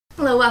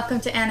Hello, welcome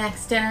to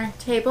Annexed Dinner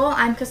Table.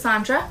 I'm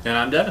Cassandra. And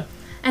I'm Devin.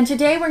 And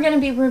today we're going to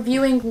be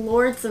reviewing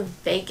Lords of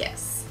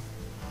Vegas.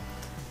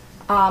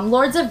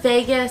 Lords of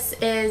Vegas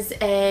is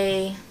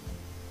a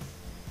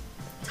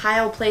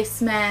tile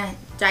placement,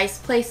 dice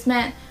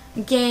placement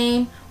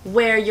game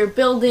where you're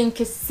building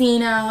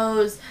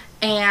casinos,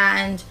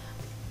 and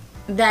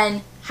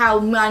then how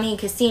many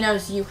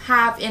casinos you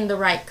have in the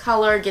right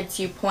color gets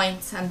you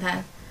points, and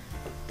then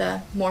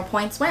the more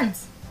points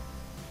wins.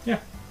 Yeah.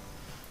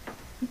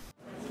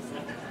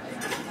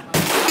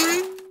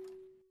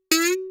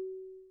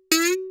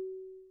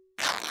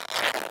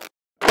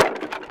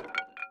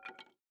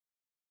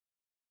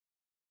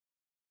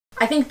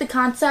 I think the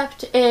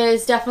concept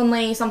is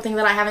definitely something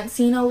that I haven't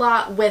seen a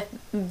lot with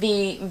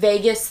the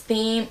Vegas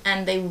theme,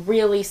 and they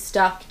really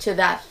stuck to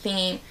that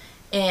theme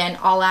in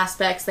all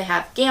aspects. They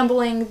have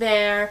gambling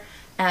there,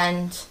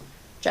 and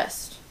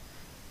just,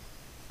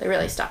 they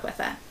really stuck with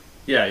it.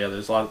 Yeah,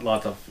 there's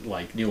lots of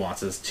like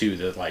nuances to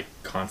the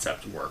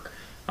concept work.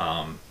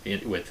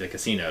 With the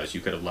casinos,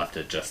 you could have left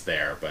it just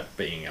there, but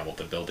being able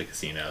to build the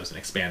casinos and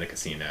expand the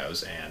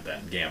casinos and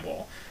then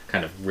gamble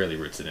kind of really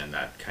roots it in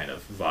that kind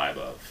of vibe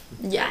of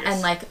Yeah, Vegas.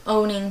 and like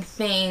owning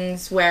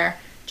things where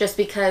just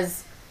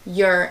because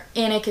you're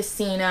in a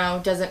casino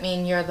doesn't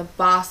mean you're the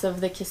boss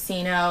of the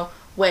casino,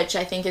 which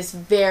I think is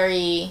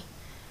very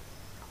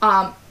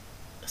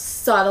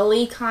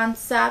subtly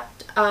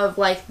concept of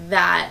like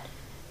that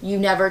you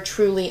never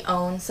truly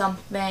own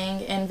something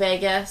in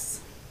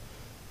Vegas.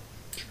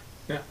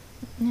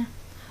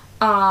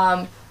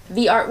 Yeah.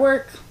 The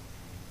artwork,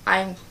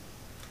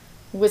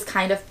 was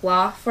kind of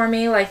blah for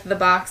me. Like, the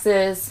box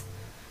is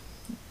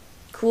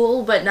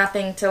cool, but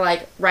nothing to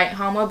like write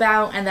home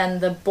about. And then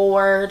the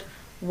board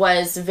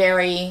was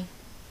I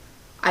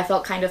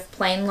felt kind of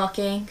plain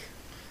looking.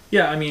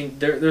 Yeah, I mean,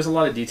 there's a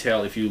lot of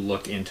detail if you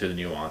look into the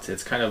nuance.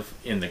 It's kind of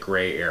in the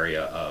gray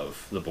area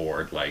of the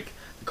board, like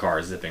the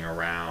cars zipping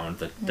around,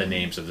 the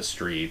names of the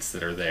streets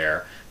that are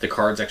there. The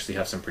cards actually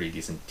have some pretty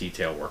decent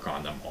detail work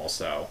on them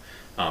also,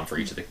 for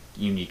each of the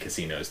unique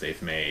casinos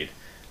they've made.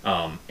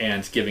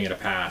 And giving it a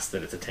pass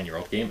that it's a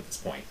 10-year-old game at this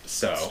point.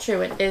 So It's true,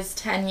 it is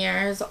 10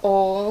 years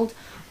old.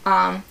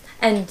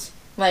 And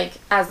like,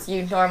 as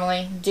you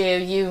normally do,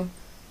 you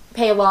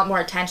pay a lot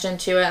more attention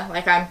to it.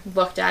 Like, I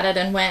looked at it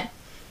and went,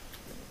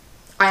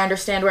 I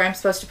understand where I'm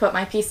supposed to put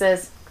my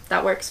pieces.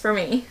 That works for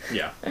me.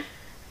 Yeah.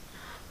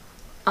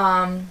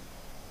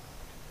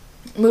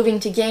 Moving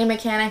to game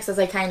mechanics, as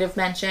I kind of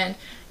mentioned,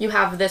 you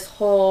have this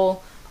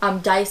whole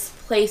dice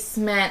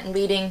placement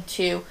leading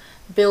to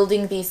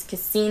building these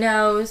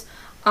casinos.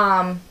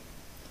 I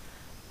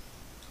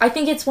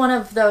think it's one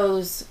of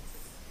those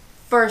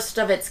first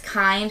of its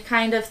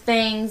kind of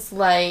things.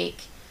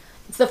 Like,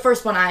 it's the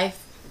first one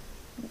I've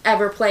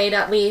ever played,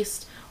 at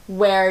least,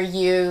 where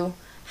you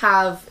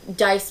have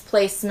dice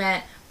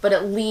placement, but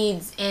it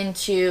leads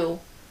into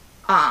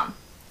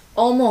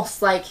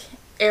almost like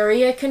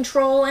area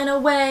control in a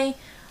way,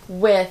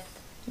 with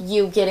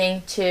you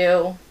getting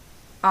to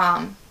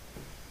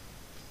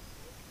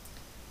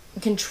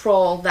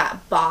control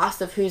that boss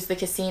of who's the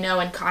casino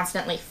and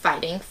constantly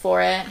fighting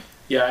for it.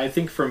 Yeah, I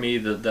think for me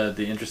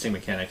the interesting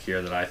mechanic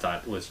here that I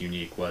thought was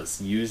unique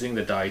was using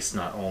the dice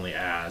not only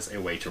as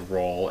a way to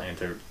roll and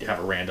to have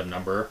a random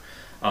number,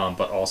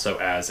 but also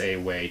as a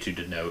way to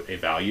denote a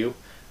value,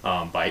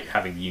 by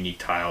having the unique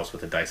tiles with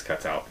the dice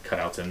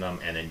cutouts in them,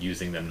 and then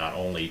using them not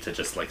only to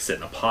just like sit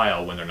in a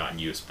pile when they're not in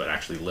use, but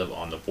actually live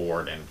on the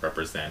board and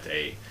represent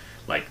a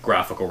like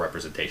graphical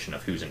representation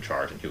of who's in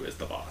charge and who is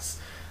the boss.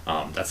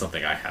 That's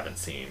something I haven't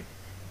seen,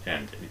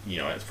 and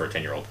for a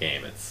 10-year-old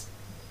game, it's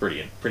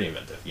pretty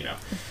inventive.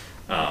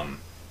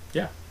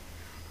 Yeah.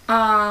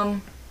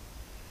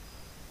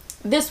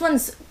 This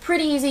one's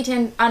pretty easy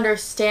to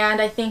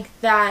understand. I think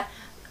that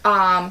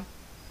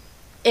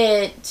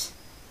it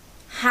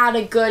had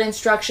a good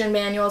instruction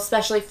manual,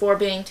 especially for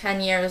being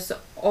 10 years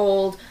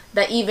old,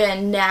 that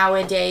even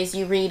nowadays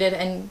you read it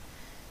and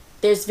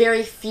there's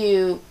very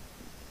few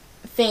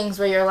things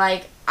where you're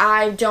like,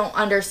 I don't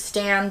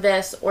understand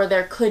this, or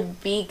there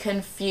could be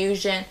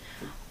confusion.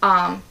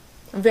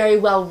 Very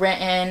well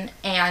written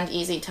and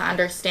easy to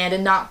understand,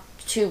 and not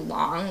too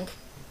long.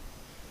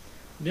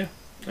 Yeah.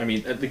 I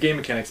mean, the game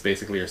mechanics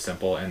basically are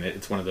simple, and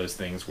it's one of those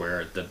things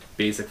where the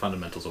basic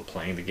fundamentals of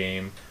playing the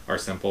game are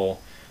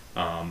simple.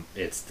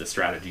 It's the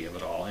strategy of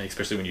it all, and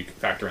especially when you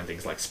factor in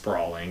things like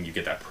sprawling, you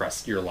get that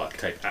press your luck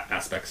type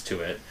aspects to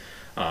it,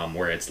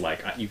 where it's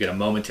like you get a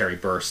momentary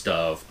burst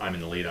of I'm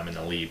in the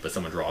lead, but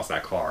someone draws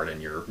that card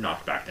and you're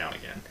knocked back down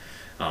again.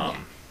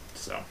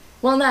 So.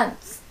 Well,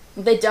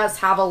 It does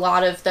have a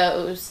lot of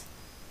those.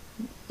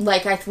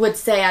 Like, I would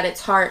say at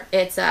its heart,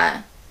 it's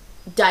a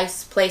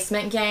dice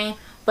placement game,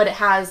 but it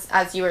has,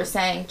 as you were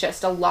saying,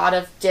 just a lot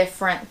of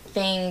different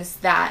things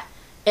that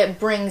it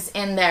brings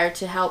in there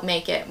to help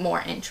make it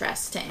more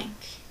interesting.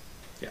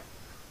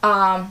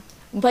 Yeah.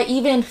 But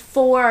even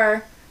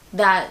for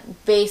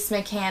that base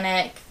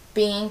mechanic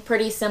being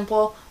pretty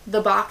simple,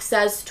 the box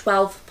says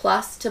 12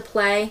 plus to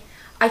play.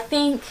 I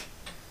think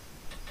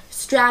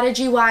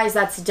strategy-wise,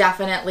 that's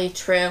definitely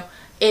true.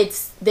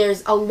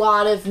 there's a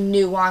lot of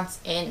nuance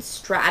in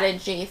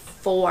strategy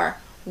for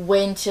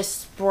when to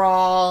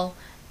sprawl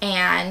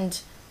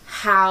and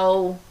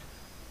how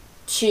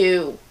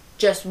to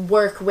just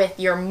work with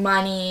your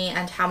money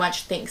and how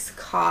much things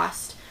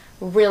cost.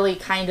 Really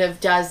kind of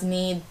does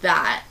need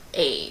that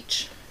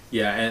age.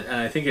 Yeah, and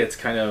I think it's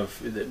kind of,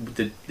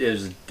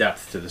 there's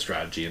depth to the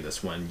strategy in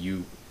this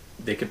one.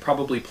 They could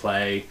probably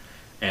play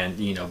and,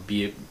 you know,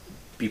 be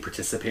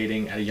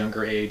participating at a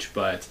younger age,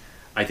 but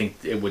I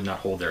think it would not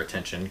hold their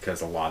attention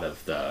because a lot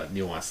of the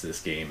nuance to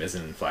this game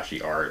isn't in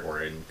flashy art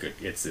or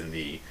it's in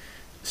the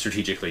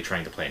strategically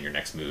trying to plan your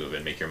next move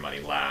and make your money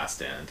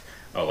last, and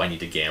I need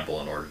to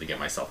gamble in order to get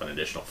myself an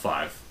additional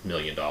 $5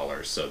 million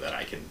so that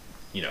I can,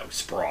 you know,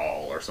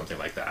 sprawl or something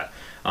like that.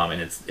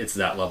 And it's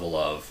that level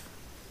of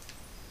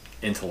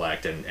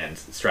intellect and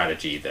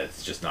strategy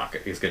that's just not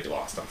is going to be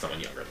lost on someone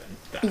younger than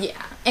that.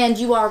 Yeah, and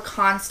you are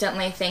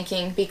constantly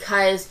thinking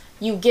because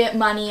you get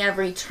money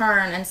every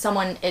turn and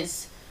someone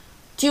is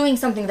doing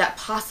something that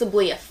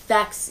possibly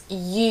affects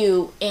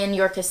you in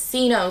your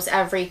casinos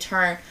every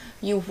turn.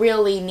 You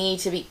really need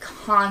to be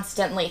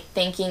constantly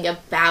thinking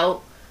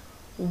about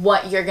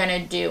what you're going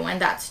to do,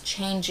 and that's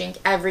changing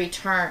every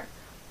turn.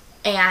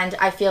 And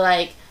I feel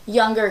like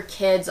younger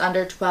kids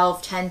under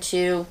 12 tend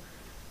to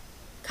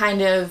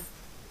kind of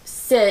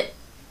sit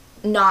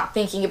not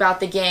thinking about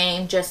the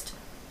game, just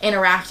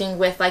interacting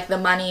with like the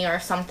money or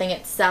something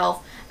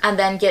itself, and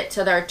then get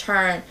to their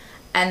turn,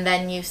 and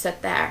then you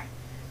sit there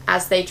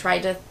as they try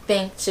to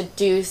think to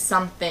do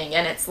something,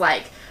 and it's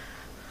like,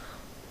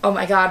 oh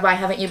my god, why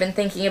haven't you been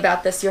thinking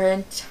about this your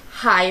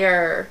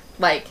entire,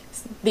 like,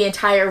 the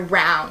entire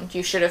round?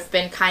 You should have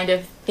been kind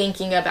of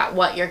thinking about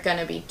what you're going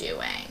to be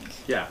doing.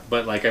 Yeah,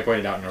 but like I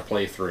pointed out in our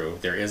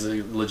playthrough, there is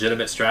a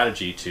legitimate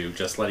strategy to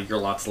just letting your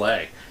lots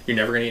lay. You're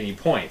never going to get any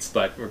points,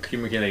 but we're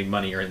accumulating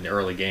money in the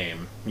early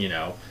game, you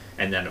know,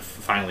 and then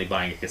finally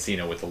buying a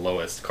casino with the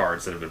lowest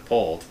cards that have been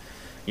pulled,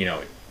 you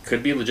know, it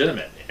could be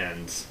legitimate,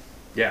 and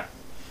yeah.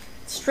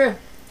 It's true.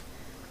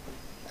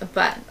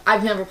 But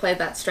I've never played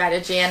that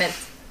strategy, and it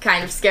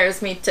kind of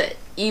scares me to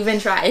even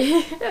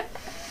try.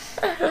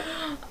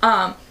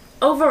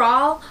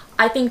 Overall,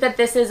 I think that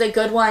this is a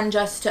good one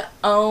just to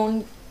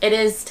own. It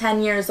is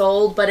 10 years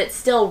old, but it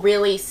still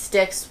really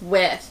sticks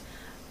with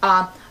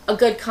a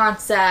good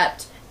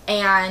concept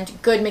and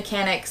good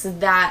mechanics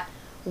that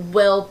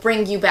will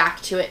bring you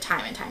back to it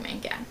time and time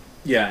again.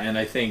 Yeah, and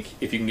I think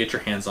if you can get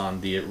your hands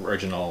on the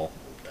original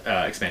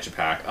expansion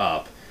pack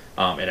up,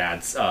 it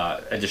adds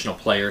additional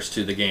players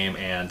to the game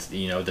and,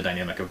 you know, the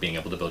dynamic of being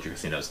able to build your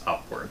casinos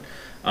upward,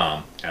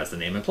 as the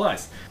name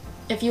implies.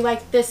 If you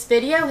liked this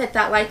video, hit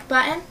that like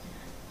button.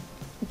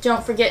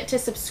 Don't forget to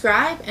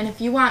subscribe, and if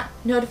you want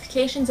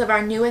notifications of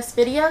our newest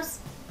videos,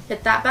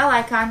 hit that bell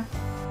icon.